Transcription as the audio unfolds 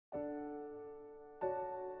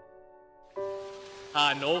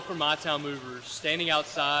Hi, Noel from My Town Movers, standing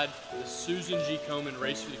outside the Susan G. Komen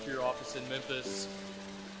Race for the Cure office in Memphis.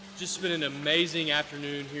 Just spent an amazing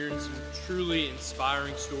afternoon hearing some truly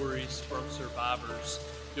inspiring stories from survivors.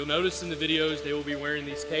 You'll notice in the videos they will be wearing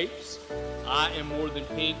these capes. I am more than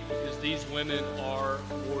pink because these women are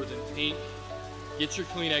more than pink. Get your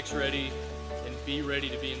Kleenex ready and be ready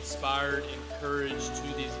to be inspired, encouraged to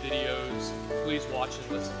these videos. Please watch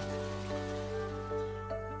and listen.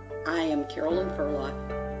 I am Carolyn Furlock.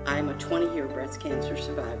 I am a 20-year breast cancer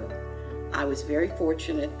survivor. I was very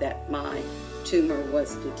fortunate that my tumor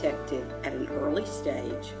was detected at an early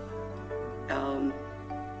stage.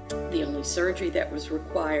 The only surgery that was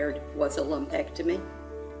required was a lumpectomy,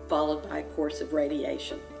 followed by a course of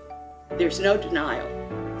radiation. There's no denial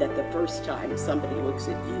that the first time somebody looks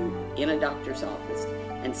at you in a doctor's office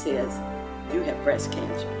and says, "You have breast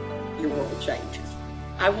cancer," your world changes.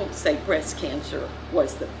 I won't say breast cancer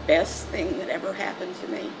was the best thing that ever happened to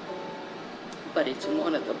me, but it's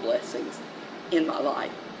one of the blessings in my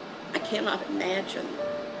life. I cannot imagine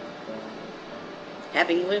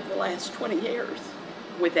having lived the last 20 years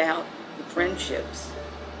without the friendships,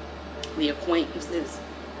 the acquaintances,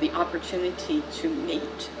 the opportunity to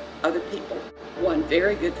meet other people. One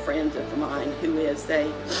very good friend of mine who is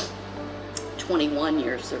a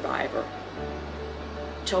 21-year survivor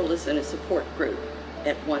told us in a support group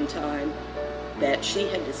at one time that she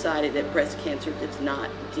had decided that breast cancer does not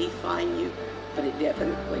define you, but it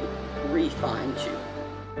definitely refines you.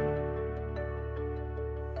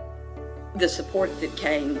 The support that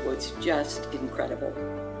came was just incredible.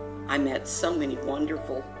 I met so many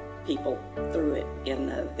wonderful people through it in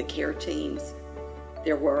the care teams.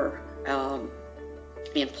 There were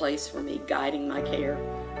in place for me guiding my care.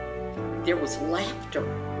 There was laughter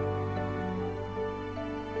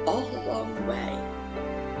all along the way.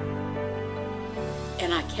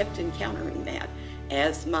 And I kept encountering that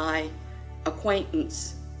as my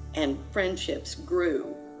acquaintance and friendships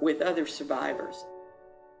grew with other survivors.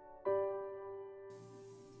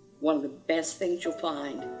 One of the best things you'll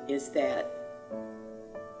find is that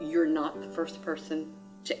you're not the first person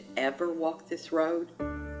to ever walk this road.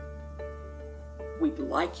 We'd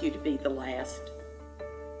like you to be the last,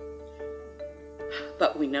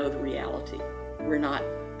 but we know the reality. We're not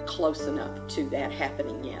close enough to that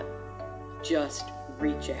happening yet. Just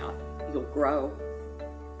reach out. You'll grow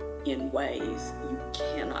in ways you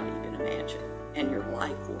cannot even imagine, and your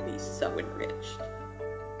life will be so enriched.